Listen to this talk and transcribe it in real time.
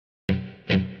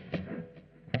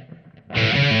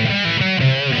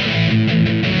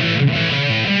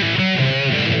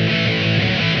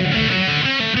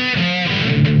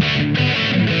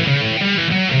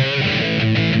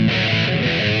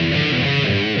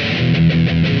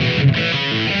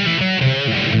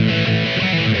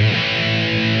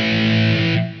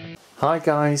Hi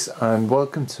guys, and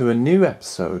welcome to a new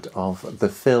episode of the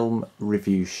Film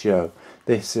Review Show.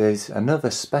 This is another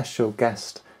special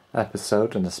guest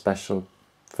episode and a special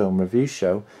film review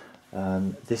show.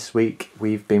 This week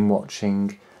we've been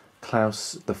watching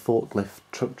Klaus the Forklift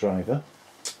Truck Driver,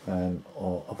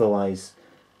 or otherwise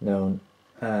known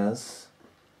as,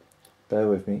 bear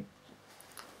with me,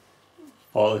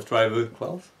 Forklift Driver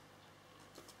Klaus.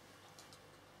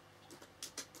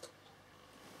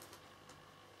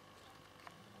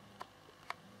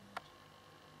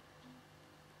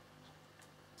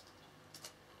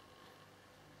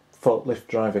 Forklift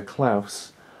Driver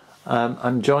Klaus.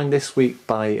 I'm joined this week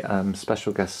by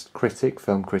special guest critic,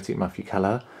 film critic Matthew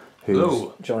Keleher,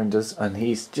 who's joined us, and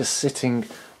he's just sitting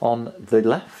on the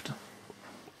left.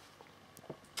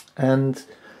 And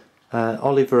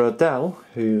Oliver Odell,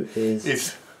 who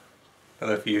is had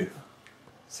a few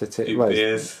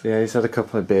beers. Yeah, he's had a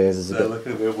couple of beers. They're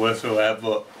looking a bit worse for wear,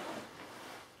 but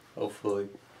hopefully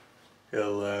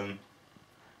he'll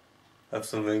have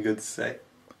something good to say.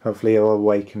 Hopefully he'll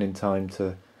awaken in time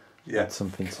to add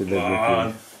something to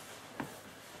the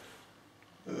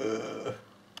review.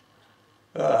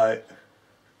 Alright.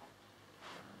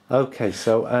 Okay,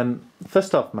 so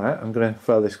first off, Matt, I'm going to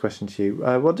throw this question to you.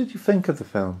 What did you think of the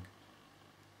film?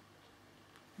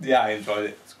 Yeah, I enjoyed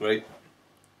it. It's great.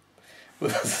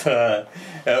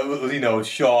 It was,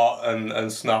 short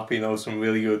and snappy. Some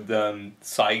really good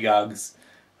sight gags,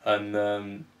 and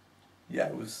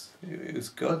it was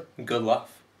good. A good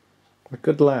laugh. A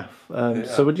good laugh.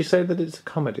 So would you say that it's a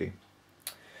comedy?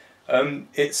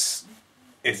 It's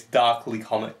darkly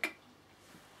comic.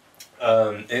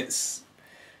 I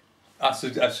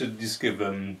should just give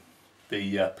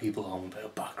the people home a bit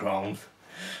of background.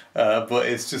 But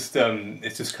it's just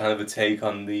kind of a take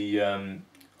on the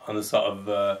sort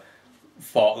of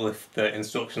forklift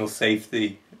instructional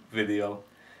safety video,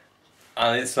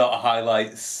 and it sort of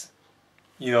highlights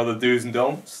the do's and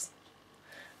don'ts,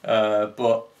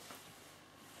 but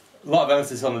a lot of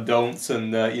emphasis on the don'ts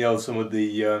and some of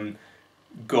the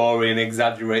gory and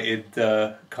exaggerated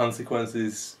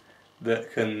consequences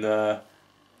that can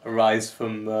arise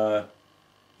from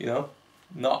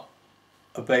not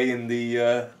obeying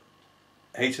the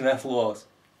H&F laws.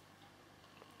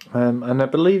 And I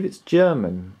believe it's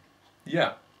German.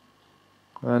 Yeah.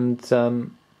 And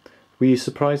were you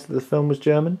surprised that the film was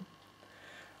German?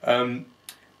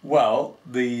 Well,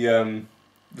 the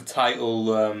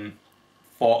title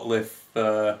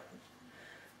Forklift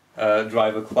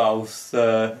Driver Klaus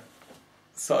sort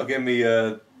of gave me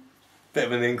a bit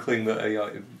of an inkling that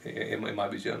it might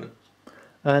be German.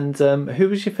 And who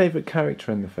was your favourite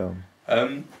character in the film?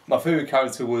 My favourite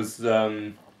character was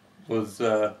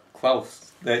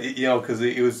Klaus. Because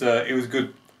he was a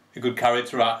good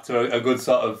character actor, a good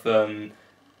sort of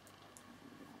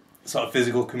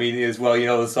physical comedian as well.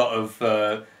 The sort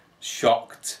of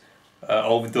shocked,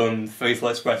 overdone facial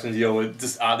expressions.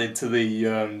 Just added to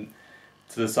the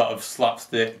sort of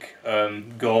slapstick,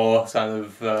 gore kind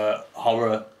of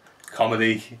horror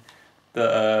comedy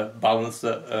that balanced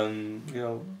it.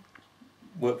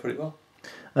 Worked pretty well.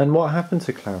 And what happened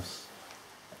to Klaus?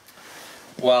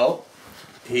 Well,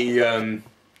 he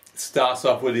starts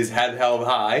off with his head held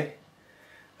high.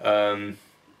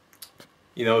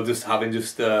 Just having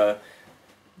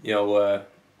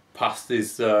passed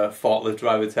his forklift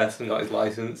driver test and got his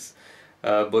license,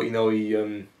 but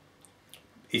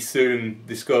he soon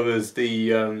discovers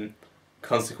the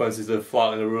consequences of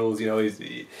flouting the rules.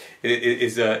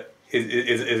 He's a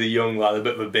young lad, a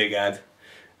bit of a big head.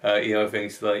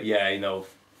 Thinks like,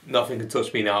 nothing can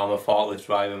touch me now. I'm a forklift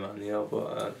driver, man.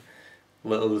 But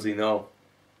little does he know.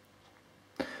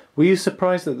 Were you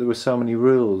surprised that there were so many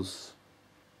rules?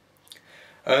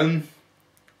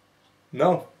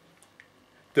 No.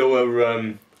 There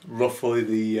were roughly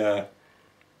the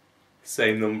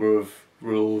same number of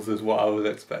rules as what I was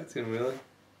expecting, really.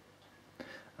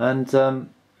 And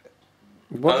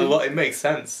it makes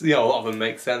sense. A lot of them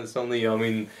make sense, don't they?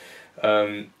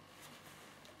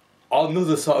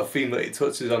 Another sort of theme that it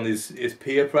touches on is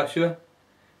peer pressure,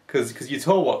 because you're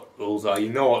told what rules are, you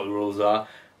know what the rules are,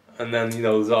 and then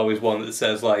there's always one that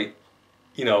says like,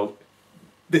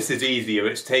 this is easier.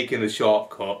 It's taking a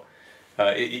shortcut.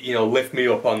 Lift me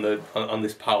up on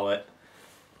this pallet.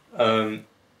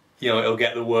 It'll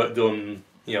get the work done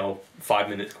 5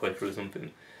 minutes quicker or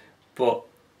something, but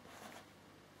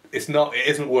it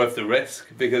isn't worth the risk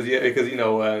because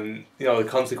the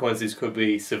consequences could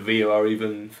be severe or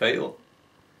even fatal,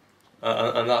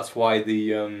 and that's why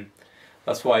the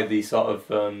sort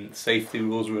of safety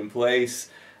rules are in place,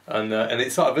 and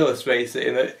it sort of illustrates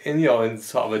it in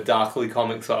sort of a darkly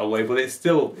comic sort of way. But that's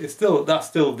still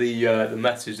the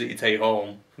message that you take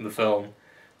home from the film.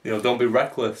 You know, don't be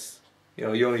reckless. You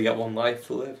know, you only get one life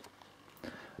to live.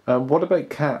 What about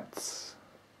cats?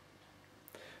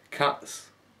 Cats.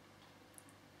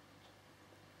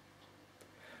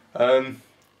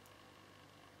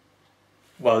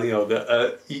 Well, you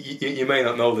know, you may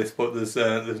not know this, but there's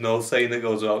an old saying that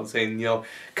goes around saying, you know,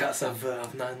 cats have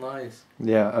 9 lives.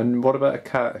 Yeah, and what about a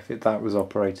cat if that was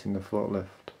operating the forklift?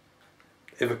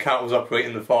 If a cat was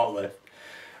operating the forklift,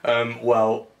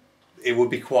 well, it would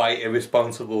be quite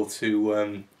irresponsible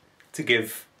to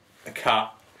give a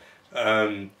cat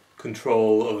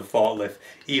control of a forklift,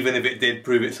 even if it did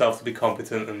prove itself to be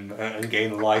competent and gain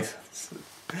a license.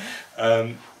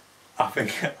 I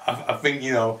think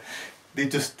you know. They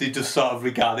just sort of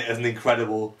regard it as an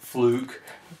incredible fluke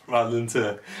rather than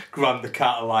to grant the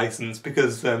cat a license,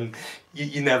 because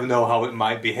you never know how it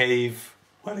might behave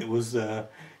when it was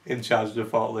in charge of the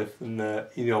forklift, and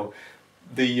you know,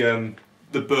 the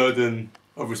burden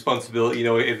of responsibility, you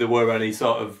know, if there were any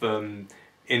sort of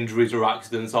injuries or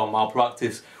accidents or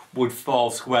malpractice, would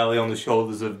fall squarely on the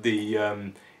shoulders of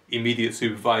the immediate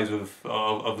supervisor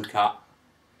of the cat.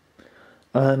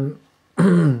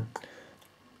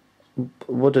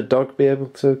 Would a dog be able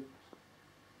to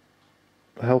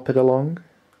help it along?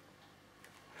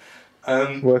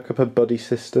 Work up a buddy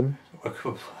system? Work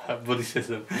up a buddy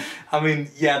system. I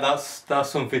mean, yeah, that's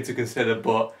something to consider,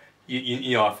 but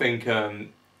you know, I think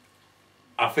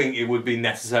it would be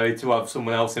necessary to have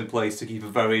someone else in place to keep a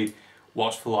very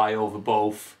watchful eye over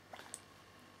both.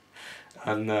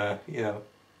 And you know.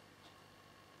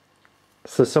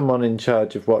 So someone in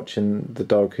charge of watching the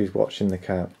dog who's watching the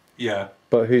cat? Yeah.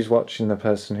 But who's watching the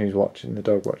person who's watching the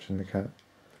dog watching the cat?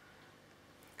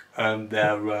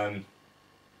 Their line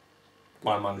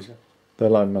manager. The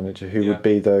line manager, who would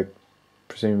be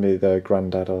presumably their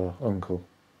granddad or uncle?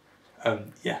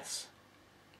 Yes.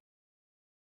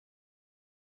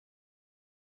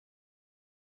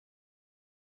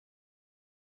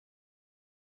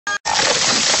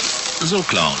 So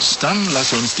Klaus, dann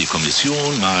lass uns die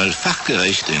Kommission mal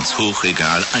fachgerecht ins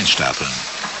Hochregal einstapeln.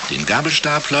 Den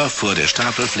Gabelstapler vor der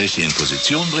Stapelfläche in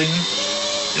Position bringen,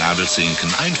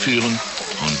 Gabelzinken einführen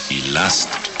und die Last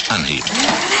anheben.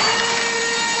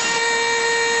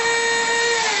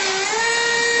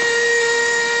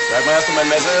 Sag mal, hast du mein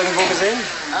Messer irgendwo gesehen?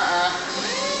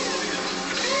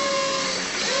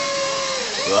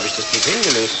 Wo habe ich das bloß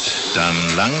hingelegt?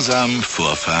 Dann langsam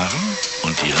vorfahren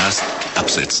und die Last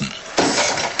absetzen.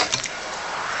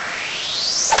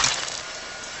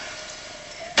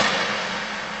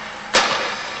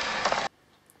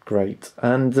 Great.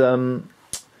 And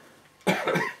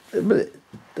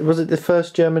was it the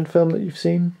first German film that you've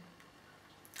seen?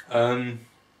 I'm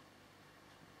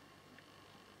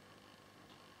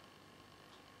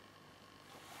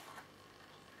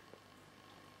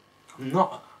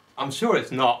not. I'm sure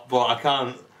it's not, but I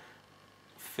can't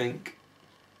think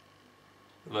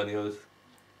of any others.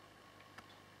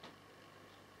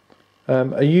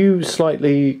 Are you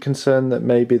slightly concerned that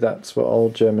maybe that's what all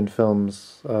German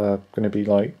films are going to be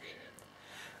like?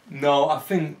 No, I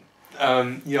think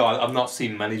you know, I've not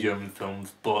seen many German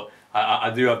films, but I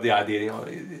do have the idea. You know,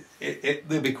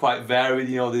 they'll be quite varied.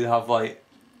 You know, they have like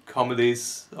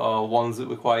comedies or ones that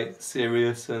were quite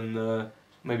serious, and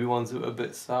maybe ones that were a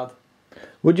bit sad.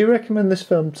 Would you recommend this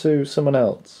film to someone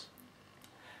else?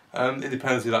 It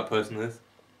depends who that person is.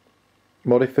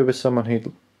 What if it was someone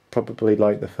who'd probably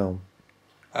like the film?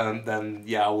 Then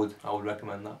yeah, I would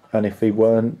recommend that. And if he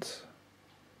weren't?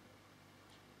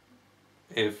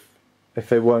 If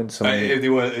they weren't someone... if they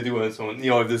weren't someone,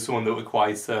 you know, if there's someone that were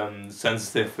quite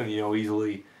sensitive and, you know,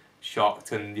 easily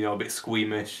shocked and, you know, a bit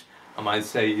squeamish, I might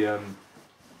say, you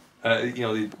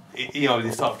know,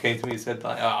 they sort of came to me and said,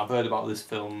 like, I've heard about this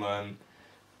film,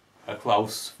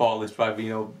 Klaus, Forklift Driver,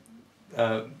 you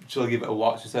know, shall I give it a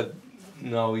watch? I said,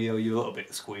 no, you know, you're a little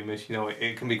bit squeamish, you know,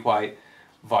 it can be quite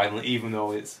violent, even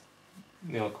though it's,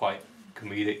 you know, quite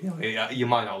comedic. You know, you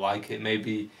might not like it.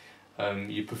 Maybe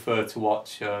you prefer to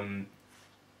watch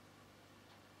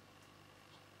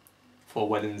For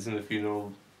Weddings and a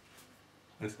Funeral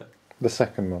instead. The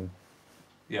second one?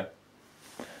 Yeah.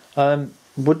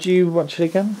 Would you watch it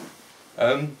again?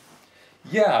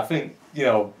 Yeah, I think, you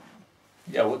know,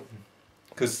 yeah,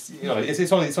 because, you know,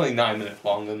 it's only 9 minutes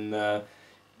long, and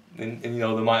you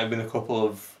know, there might have been a couple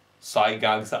of sight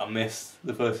gags that I missed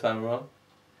the first time around,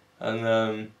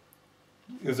 and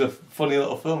it was a funny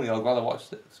little film. You know, I'm glad I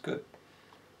watched it. It's good.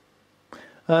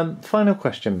 Final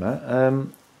question, Matt.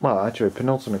 Well, actually,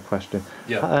 penultimate question.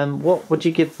 Yeah. What would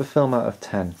you give the film out of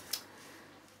 10?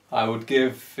 I would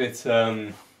give it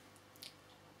 7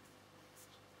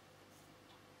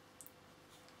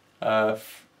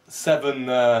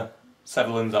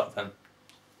 limbs out of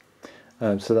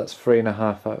 10. So that's 3.5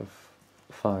 out of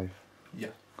 5. Yeah.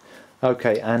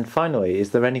 Okay, and finally, is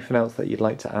there anything else that you'd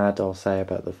like to add or say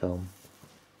about the film?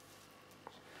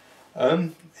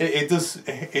 It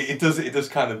does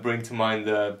kind of bring to mind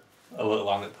a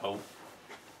little anecdote.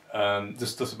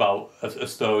 Just about a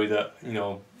story that, you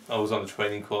know, I was on a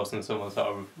training course and someone sort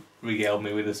of regaled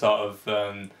me with a sort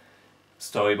of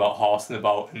story about horsing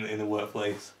about in the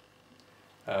workplace.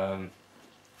 And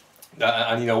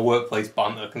you know, workplace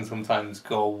banter can sometimes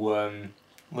go a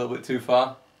little bit too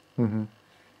far. Mm-hmm.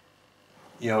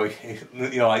 You know,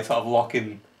 like sort of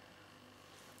locking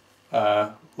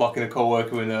a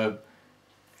co-worker in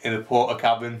a porta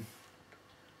cabin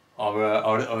or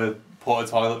a porta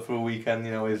toilet for a weekend.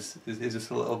 You know, is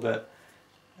just a little bit.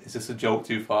 It's just a joke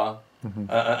too far. Mm-hmm.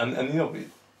 And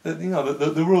you know,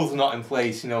 the rules are not in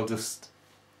place. You know, just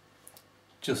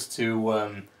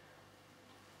to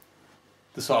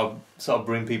sort of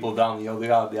bring people down. You know, they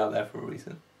are there for a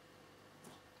reason.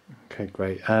 Okay,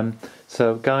 great.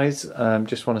 So guys,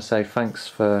 just want to say thanks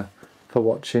for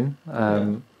watching.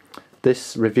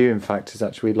 This review, in fact, is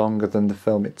actually longer than the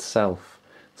film itself,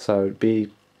 so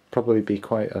it'd probably be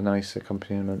quite a nice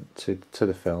accompaniment to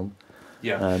the film.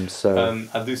 Yeah. So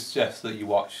I do suggest that you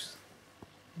watch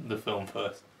the film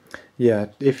first. yeah,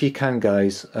 if you can,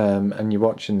 guys, and you're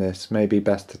watching this, maybe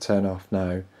best to turn off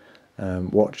now.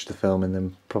 Watch the film and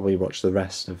then probably watch the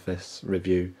rest of this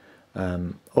review,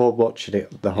 or watch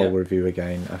the whole review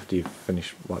again after you've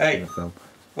finished watching the film.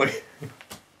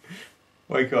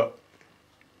 Wake up.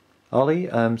 Ollie,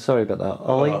 sorry about that.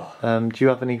 Ollie, do you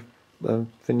have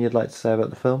anything you'd like to say about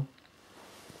the film?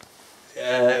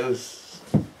 Yeah, it was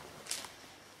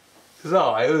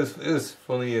alright. It was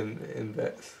funny in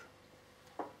bits.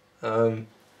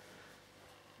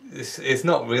 It's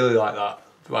not really like that.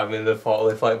 I mean, the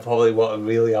forklift, like, probably what would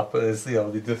really happen is, you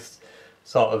know, they just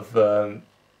sort of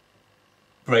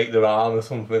break their arm or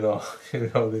something, or,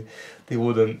 you know, they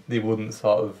wouldn't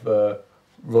sort of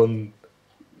run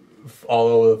all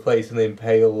over the place and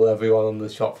impale everyone on the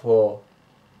shop floor.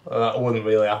 That wouldn't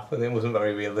really happen. It wasn't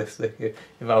very realistic. If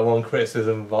I had one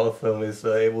criticism about the film, is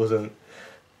that it wasn't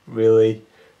really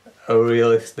a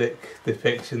realistic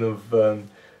depiction of a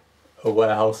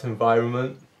warehouse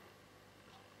environment.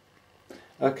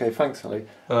 Okay, thanks, Ollie.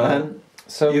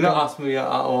 So you don't ask me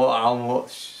how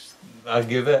much I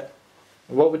give it.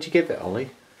 What would you give it, Ollie?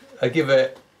 I give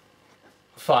it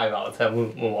 5 out of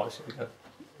 10. We'll watch it again.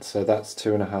 So that's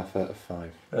 2.5 out of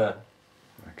 5. Yeah.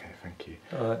 Okay, thank you.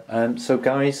 Alright. So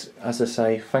guys, as I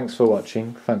say, thanks for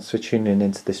watching. Thanks for tuning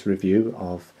into this review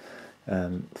of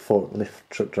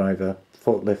Forklift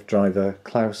Driver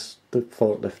Klaus, the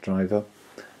Forklift Driver.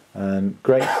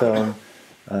 Great film.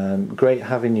 Great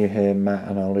having you here, Matt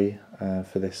and Ollie,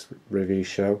 for this review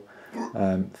show.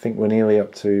 I think we're nearly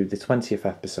up to the 20th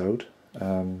episode,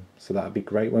 so that'd be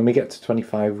great. When we get to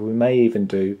 25, we may even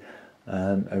do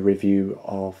a review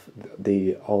of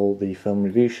all the film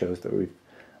review shows that we've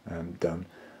done.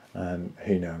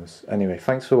 Who knows? Anyway,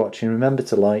 thanks for watching. Remember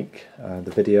to like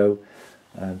the video,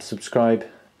 subscribe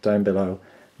down below.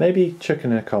 Maybe chuck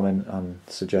in a comment and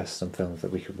suggest some films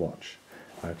that we could watch.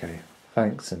 Okay,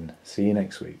 thanks and see you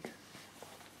next week.